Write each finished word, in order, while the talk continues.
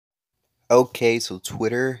Okay, so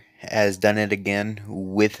Twitter has done it again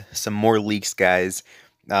with some more leaks, guys.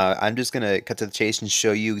 I'm just gonna cut to the chase and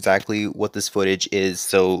show you exactly what this footage is.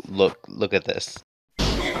 So look at this.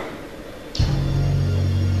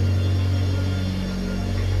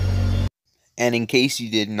 And in case you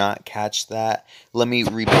did not catch that, let me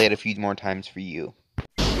replay it a few more times for you.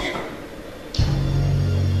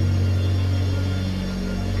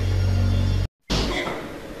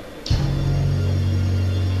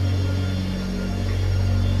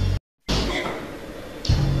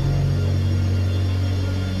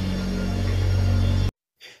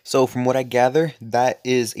 So from what I gather, that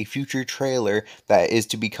is a future trailer that is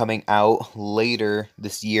to be coming out later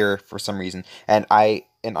this year for some reason. And I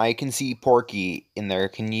can see Porky in there.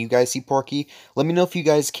 Can you guys see Porky? Let me know if you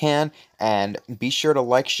guys can, and be sure to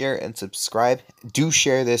like, share, and subscribe. Do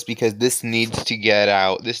share this because this needs to get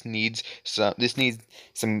out. This needs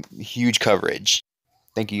some huge coverage.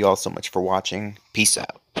 Thank you all so much for watching. Peace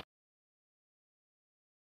out.